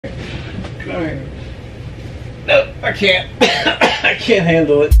Come here. No, I can't. I can't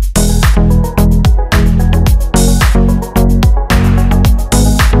handle it.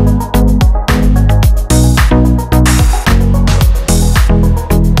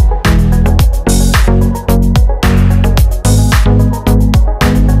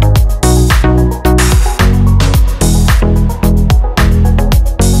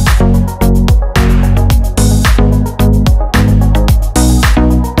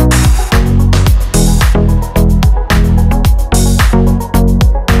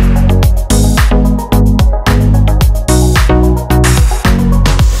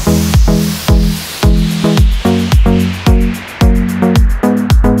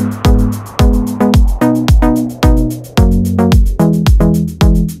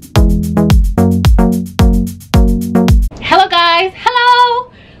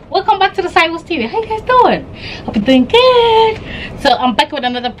 How you guys doing? Hope you're doing good. So I'm back with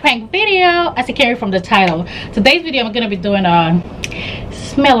another prank video, as you can read from the title. Today's video I'm gonna be doing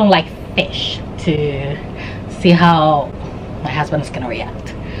smelling like fish to see how my husband is gonna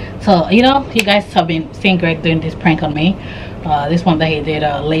react. So you know, you guys have been seeing Greg doing this prank on me. This one that he did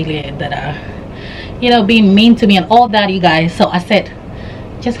lately, that you know, being mean to me and all that, you guys. So I said,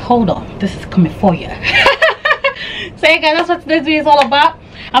 just hold on, this is coming for you. So yeah guys, that's what today's video is all about.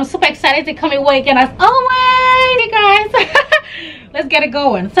 I'm super excited to come away again as always, you guys. Let's get it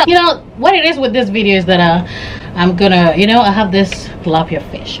going. So you know what it is with this video is that I'm gonna, you know, I have this tilapia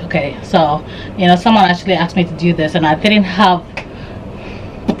fish. Okay, so you know, someone actually asked me to do this and I didn't have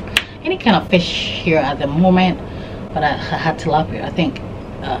any kind of fish here at the moment, but I had tilapia. I think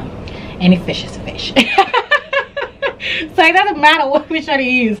any fish is a fish. So it doesn't matter what fish I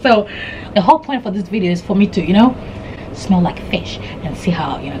use. So the whole point for this video is for me to, you know, smell like fish and see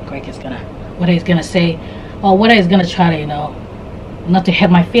how, you know, Greg is gonna, what he's gonna say, or what he's gonna try to, you know, not to hurt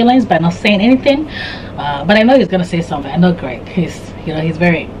my feelings by not saying anything, but I know he's gonna say something. I know Greg, he's, you know, he's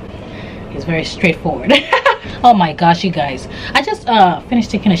very straightforward. Oh my gosh, you guys, I just finished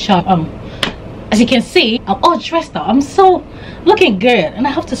taking a shower. As you can see, I'm all dressed up, I'm so looking good, and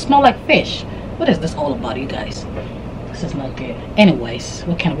I have to smell like fish. What is this all about, you guys? This is not good. Anyways,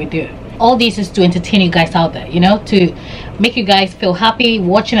 what can we do? All this is to entertain you guys out there, you know, to make you guys feel happy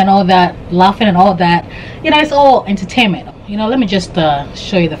watching and all that, laughing and all that, you know. It's all entertainment, you know. Let me just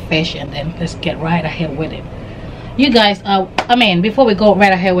show you the fish and then let's get right ahead with it, you guys. I mean, before we go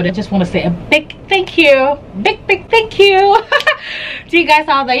right ahead with it, I just want to say a big thank you, big thank you to you guys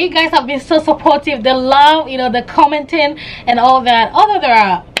out there. You guys have been so supportive, the love, you know, the commenting and all that. Although there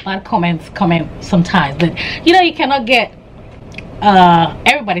are bad comments coming sometimes, but you know, you cannot get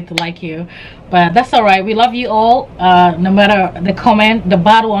everybody to like you, but that's all right. We love you all, no matter the comment, the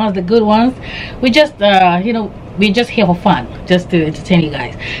bad ones, the good ones. We just you know, we're just here for fun, just to entertain you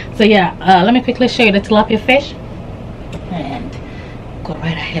guys. So yeah, let me quickly show you the tilapia fish and go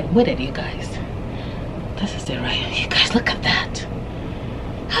right ahead with it, you guys. This is it right here, you guys. Look at that.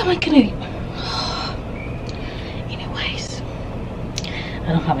 How am I gonna anyways, I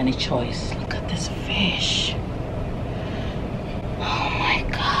don't have any choice. Look at this fish. Oh my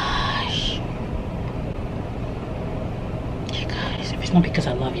gosh, you guys, if it's not because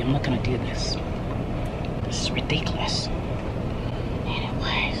I love you, I'm not gonna do this. This is ridiculous.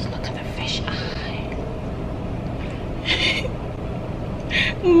 Anyways, look at the fish eye.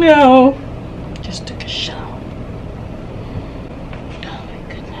 No, just took a shower. Oh my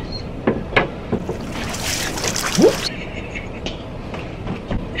goodness. Whoops.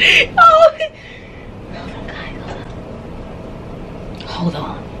 Oh, hold on guys, hold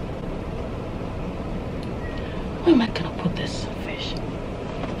on. Where am I gonna put this fish?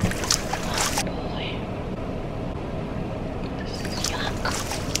 Oh boy, this is yuck.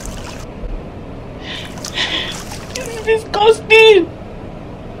 This is disgusting.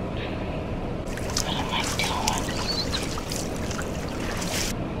 What am I doing?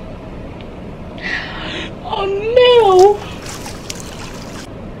 Oh no.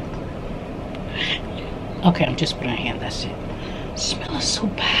 Okay, I'm just putting a hand, that's it. Smells so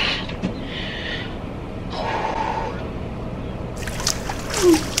bad.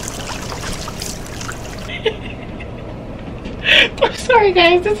 I'm sorry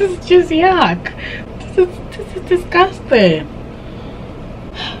guys, this is just yuck. This is disgusting.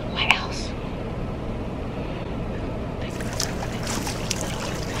 What else?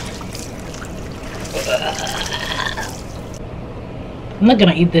 I'm not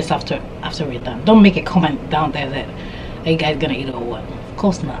gonna eat this after we're done. Don't make a comment down there that are you guys gonna eat it or what? Of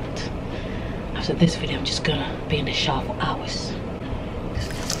course not. After this video, I'm just gonna be in the shower for hours. This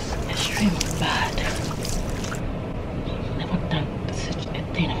is extremely bad. I've never done such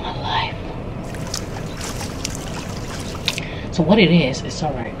a thing in my life. So what it is, it's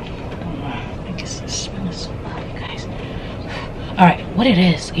alright. I think it's smelling so bad, you guys. Alright, what it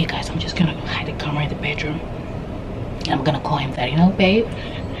is, you guys, I'm just gonna hide the camera in the bedroom. And I'm gonna call him that, you know, babe?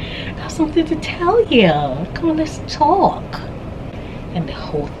 I got something to tell you. Come on, let's talk. And the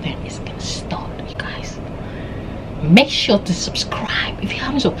whole thing is gonna start, you guys. Make sure to subscribe if you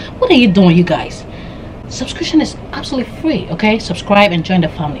haven't. So what are you doing, you guys? Subscription is absolutely free, okay? Subscribe and join the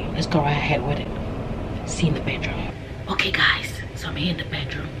family. Let's go right ahead with it. See you in the bedroom. Okay, guys, so I'm here in the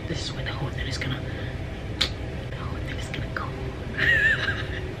bedroom. This is where the whole thing is gonna go.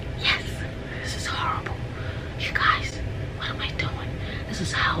 Yes, this is horrible. You guys, what am I doing? This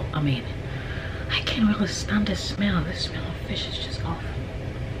is how, I mean, I can't really stand this smell. This smell of fish is just awful.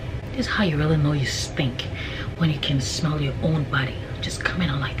 This is how you really know you stink, when you can smell your own body just coming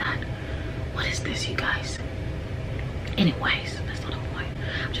out like that. What is this, you guys? Anyways, that's not the point.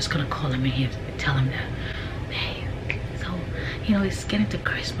 I'm just gonna call him in here and tell him that, hey, so, you know, it's getting to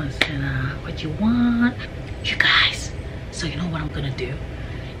Christmas and what you want, you guys. So you know what I'm gonna do?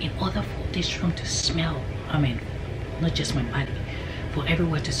 In order for this room to smell, I mean, not just my body, for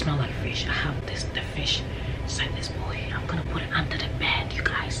everywhere to smell like fish, I have the fish inside this bowl here. I'm gonna put it under the bed, you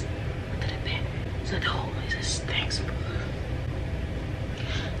guys. Under the bed. So the whole place stinks.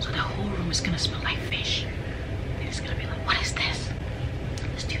 So the whole room is gonna smell like fish. And it's gonna be like, what is this?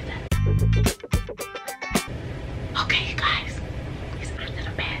 Let's do that. Okay, you guys. He's under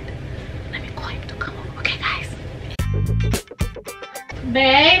the bed. Let me call him to come over. Okay, guys.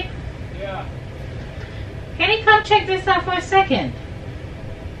 Babe? Yeah. Can you come check this out for a second?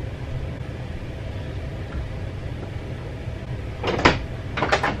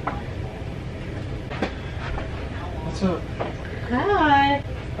 What's up? Hi.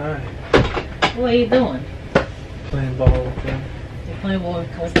 Hi. What are you doing? Playing ball with him. You're playing ball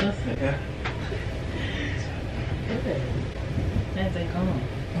with Callistus? Yeah. Good. How's it going?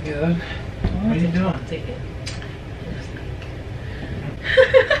 Good. What are you doing? Take it.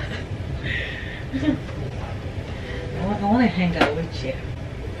 I want to hang out with you.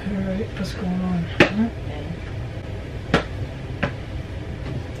 Alright, what's going on? Okay.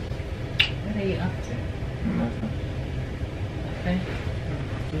 What are you up to? Nothing. Okay.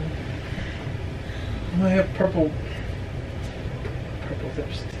 I have purple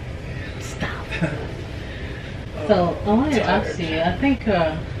lipstick. Stop. So I wanted to ask you, I think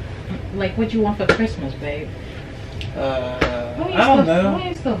like what you want for Christmas, babe? I don't know. Why are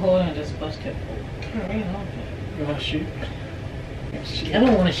you still holding this basketball? Carry on. You want to shoot? I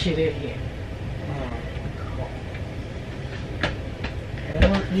don't want to shoot it here. I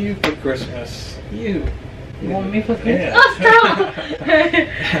want you for Christmas. You. You want me for Christmas? Yeah. Oh, stop!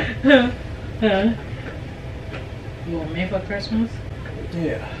 Huh? You want me for Christmas?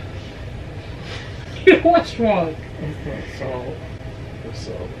 Yeah. What's wrong?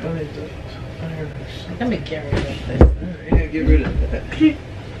 So, I need to iron this. Let me get rid of this. Yeah, get rid of that.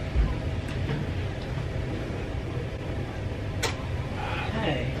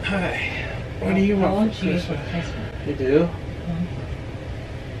 Hey. Hi. What do you I want for you for Christmas? Christmas. You do?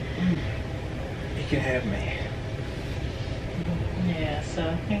 Mm. You can have me. Yeah, so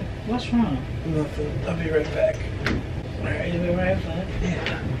I think, what's wrong? Nothing. I'll be right back. Alright. You'll be right back.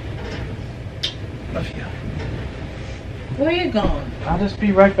 Yeah. Love you. Where are you going? I'll just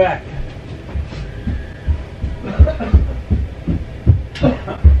be right back.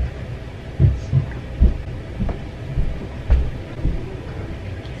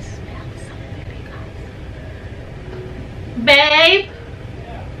 Babe?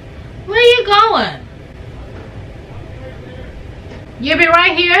 Where are you going? You'll be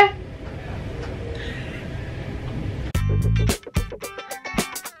right here?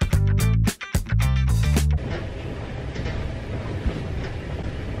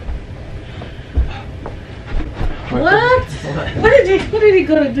 What? What did he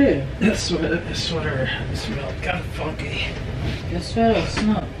go to do? This sweater smelled kind of funky. Your sweater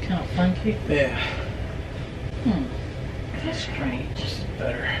smelled kind of funky. Yeah. That's strange. This is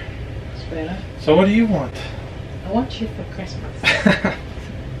better. It's better. So what do you want? I want you for Christmas.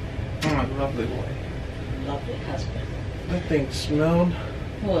 Oh, lovely boy. Lovely husband. That thing smelled.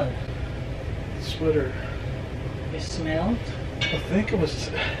 What? Sweater. You smelled? I think it was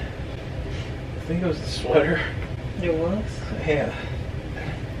the sweater. It was? Yeah.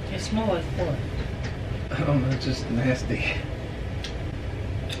 You smell like what? I don't know, it's just nasty.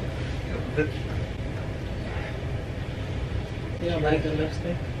 But You don't like the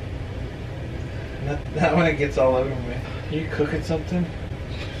lipstick? not when it gets all over me. Are you cooking something?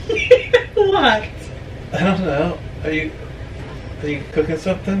 What? I don't know. Are you cooking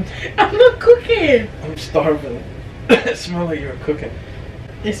something? I'm not cooking. I'm starving. It smelled like you were cooking.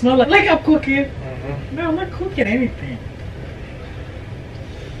 It smells like I'm cooking. Mm-hmm. No, I'm not cooking anything.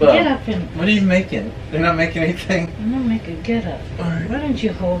 Well, Get up and... what are you making? You're not making anything? I'm not making... Get up. Alright. Why don't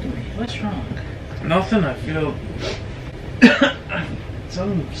you hold me? What's wrong? Nothing, I feel...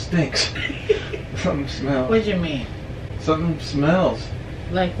 Something stinks. Something smells. What do you mean? Something smells.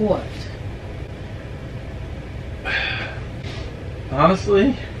 Like what?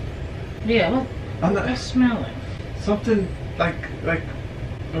 Honestly? Yeah, I'm not, what's smelling? something like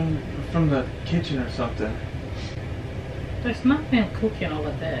from the kitchen or something. There's nothing cooking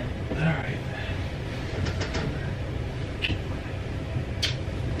over there. Alright.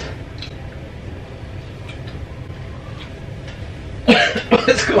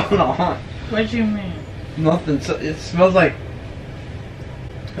 What's going on? What do you mean? Nothing. So it smells like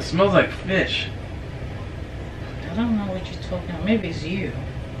fish. I don't know what you're talking about. Maybe it's you.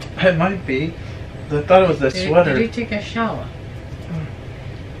 It might be. I thought it was that sweater. Did you take a shower?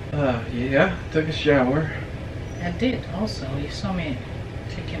 Yeah, took a shower. I did also. You saw me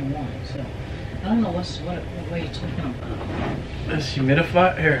taking one, so I don't know what you're talking about. This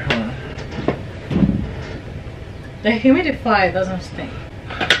humidifier? Here, hold on. The humidifier doesn't stink.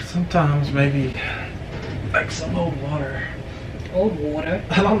 Sometimes maybe like some old water. Old water?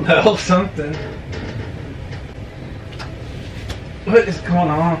 I don't know, something. What is going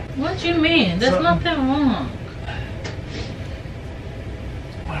on? What do you mean? There's nothing wrong.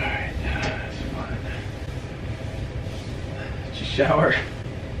 Alright, that's fine. Did you shower?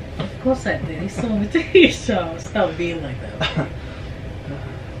 Of course I did. You saw me take a shower. Stop being like that.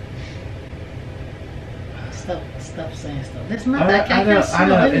 Stop saying stuff. There's nothing. I can't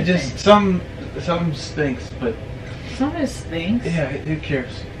smell anything. It just something stinks, but something stinks. yeah, who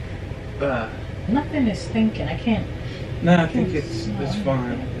cares? Nothing is stinking. I can't. No, I think it's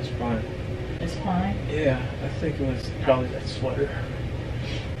fine. It's fine. It's fine. Yeah, I think it was probably that sweater.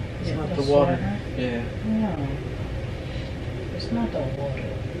 It's Yeah, not the water. sweater? Yeah. No, it's not the water.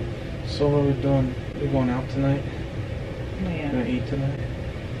 So what are we doing? We going out tonight? Yeah. Gonna eat tonight?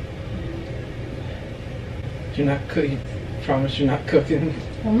 You're not cooking. Promise you're not cooking.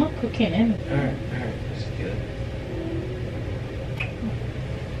 I'm not cooking anything. Alright, that's good.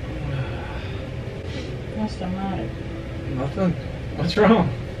 What's the matter? Nothing. What's wrong?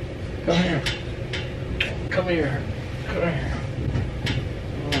 Come here. Come here. Come here.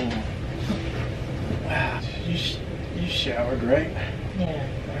 Oh. Wow. You showered, right? Yeah.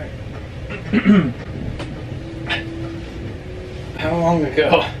 Alright. How long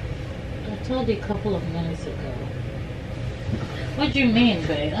ago? I told you a couple of minutes ago. What do you mean,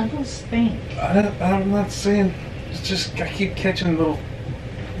 babe? I don't stink. I'm not saying. It's just I keep catching little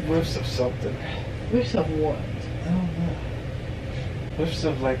whiffs of something. Whiffs of what? I don't know. Whiffs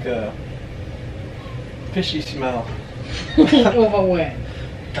of like a fishy smell. Over where?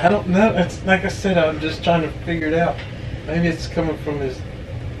 I don't know. It's like I said. I'm just trying to figure it out. Maybe it's coming from his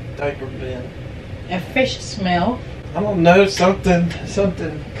diaper bin. A fish smell? I don't know. Something.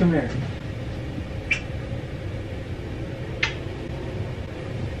 Come here.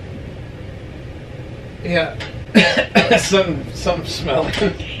 Yeah. something smelling.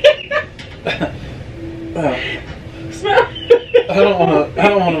 Smell? I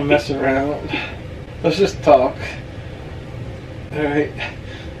don't wanna mess around. Let's just talk. Alright.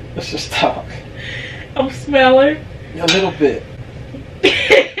 Let's just talk. I'm smelling. A little bit.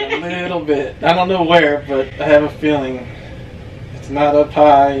 A little bit. I don't know where, but I have a feeling it's not up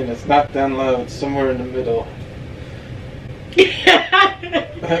high and it's not down low. It's somewhere in the middle.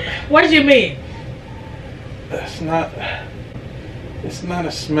 What do you mean? It's not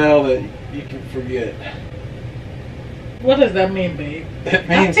a smell that you can forget. What does that mean, babe? It I'm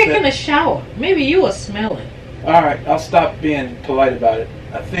means taking that, a shower. Maybe you will smell it. Alright, I'll stop being polite about it.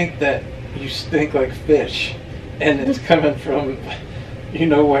 I think that you stink like fish, and it's coming from you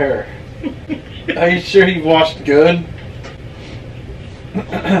know where. Are you sure you washed good?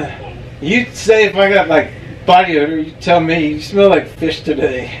 You say if I got like body odor, you tell me you smell like fish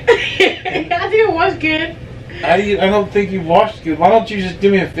today. I didn't wash good. I don't think you washed good. Why don't you just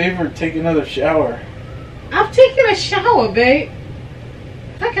do me a favor and take another shower? I'm taking a shower, babe.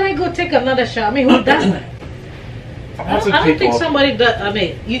 How can I go take another shower? I mean, who does that? I don't think somebody does. I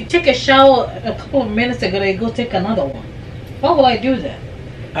mean, you take a shower a couple of minutes ago, they go take another one. Why would I do that?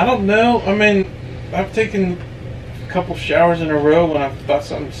 I don't know. I mean, I've taken a couple showers in a row when I thought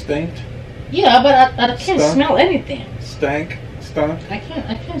something stinked. Yeah, but I can't smell anything. Stunk? I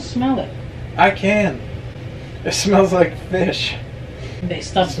can't smell it. I can. It smells like fish. They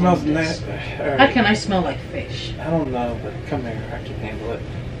stop. It smells nasty. Right. How can I smell like fish? I don't know, but come here. I can handle it.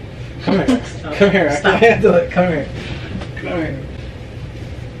 Come here. Come here. I can handle it. Come here. Come here.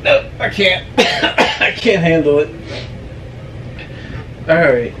 No, I can't. I can't handle it.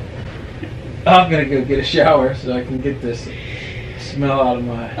 Alright. I'm gonna go get a shower so I can get this smell out of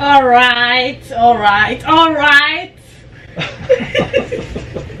my... Alright, alright, alright.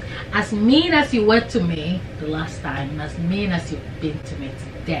 As mean as you were to me the last time, and as mean as you've been to me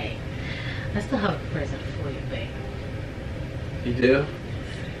today, I still have a present for you, babe. You do?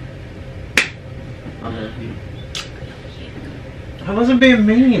 I love you. I wasn't being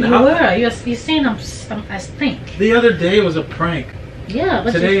mean. You were. You're saying I stink. The other day was a prank. Yeah,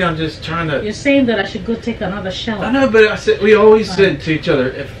 but today I'm just trying to... You're saying that I should go take another shower. I know, but I said we always said to each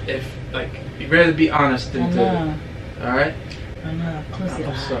other, if like, you'd rather be honest than to... Alright? I know. Close your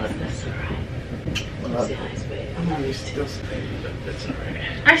eyes. Sorry. That's alright. Close your eyes, babe. I'm not still saying it, but that's alright.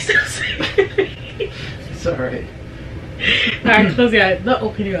 I still say it. It's alright. Alright, close your eyes. Don't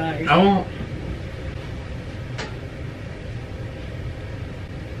open your eyes. I won't.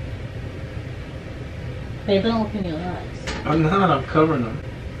 Hey, don't open your eyes. I'm not. I'm covering them.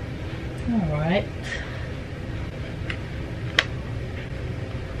 Alright.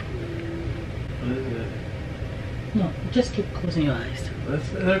 What is it? No, just keep closing your eyes.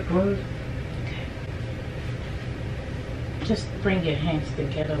 They're closed. Okay. Just bring your hands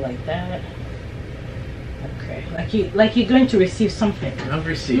together like that. Okay. Like you're going to receive something. I've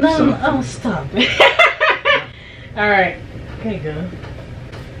received something. No, oh, stop. Alright. There you go.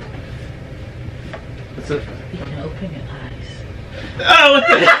 What's it? You can open your eyes. Oh, what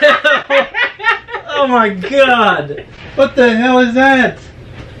the hell? Oh my god! What the hell is that?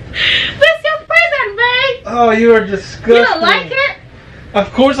 That's your present, babe! Oh, you are disgusting. You don't like it?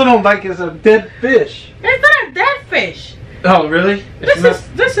 Of course I don't like it. It's a dead fish. It's not a dead fish. Oh, really?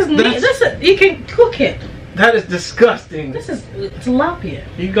 This is you can cook it. That is disgusting. This is tilapia.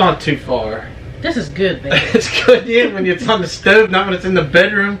 You've gone too far. This is good, babe. It's good when it's on the stove, not when it's in the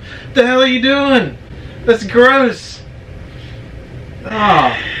bedroom. What the hell are you doing? That's gross. Oh,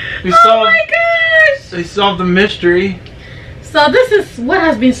 oh my gosh! We solved the mystery. So this is what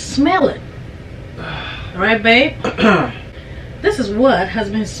has been smelling. Alright, babe? This is what has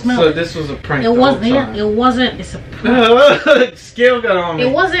been smelling. So this was a prank. It wasn't. Yeah, it wasn't. It's a prank. Scale got on me.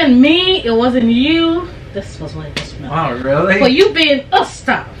 It wasn't me. It wasn't you. This was what it was smelling. Oh, really? For you being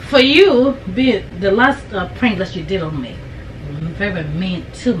stop. For you being the last prank that you did on me, very mean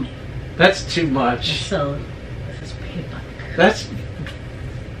to me. That's too much. And so this is payback.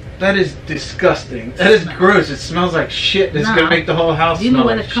 That is disgusting. That is gross. It smells like shit. It's gonna make the whole house smell. Do you know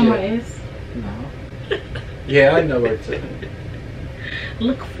where like the camera shit. is? No. Yeah, I know where it's at.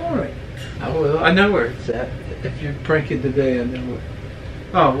 Look for it. I will. I know where it's at. If you're pranking today, I know where.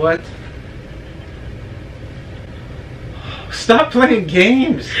 Oh, what? Stop playing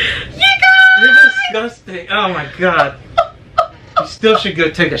games. You guys! You're disgusting. Oh my god. You still should go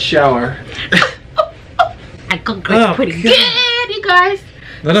take a shower. I got Grace pretty good, you guys.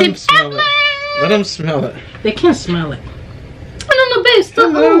 Let them smell it. Let them smell it. They can't smell it. Oh, no, babe,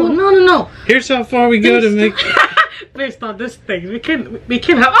 stop. Oh, no. Here's how far we go to make. Babe, stop this thing. We can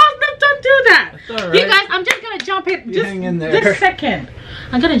have. Oh, no, don't do that. All right. You guys, I'm just gonna jump in. Just hang in there. This second.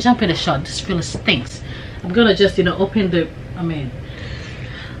 I'm gonna jump in the shot. This really stinks. I'm gonna just, open the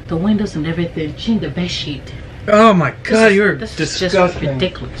windows and everything. Change the bed sheet. Oh my god, you're disgusting. This is just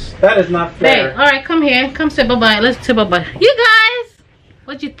ridiculous. That is not fair. Babe, alright, come here. Come say bye-bye. Let's say bye-bye. You guys,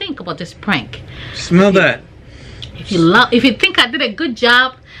 what do you think about this prank? Smell that. If you think I did a good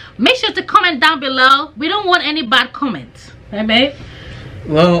job, make sure to comment down below. We don't want any bad comments. Right, babe?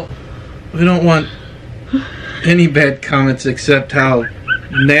 Well, we don't want any bad comments except how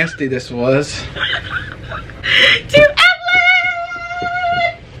nasty this was. To Evelyn!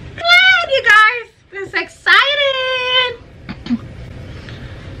 Glad you guys. It's exciting.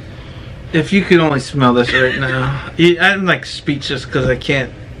 If you could only smell this right now. I'm like speechless because I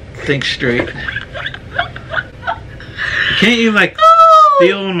can't think straight. Can't you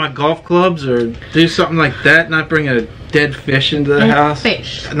steal one of my golf clubs or do something like that? Not bring a dead fish into the house?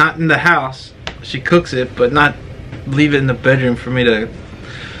 Fish. Not in the house. She cooks it, but not leave it in the bedroom for me to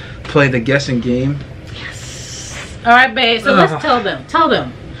play the guessing game. Yes. Alright, babe. So let's tell them. Tell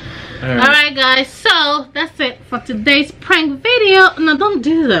them. Alright, guys. So that's it for today's prank video. No, don't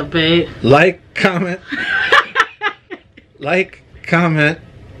do that, babe. Like, comment. Like, comment,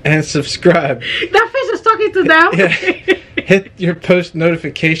 and subscribe. That fish is talking to them. Yeah. Hit your post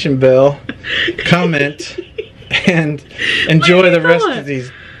notification bell, comment, and enjoy the rest of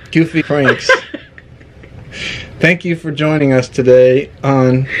these goofy pranks. Thank you for joining us today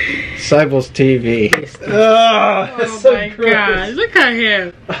on Cyble's TV. Oh so my god, look at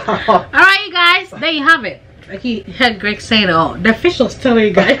him. Alright you guys, there you have it. He had Greg say it all. The officials telling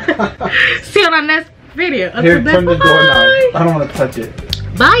you guys. See you on the next video. Here, turn the door knob. I don't want to touch it.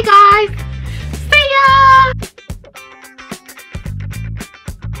 Bye guys.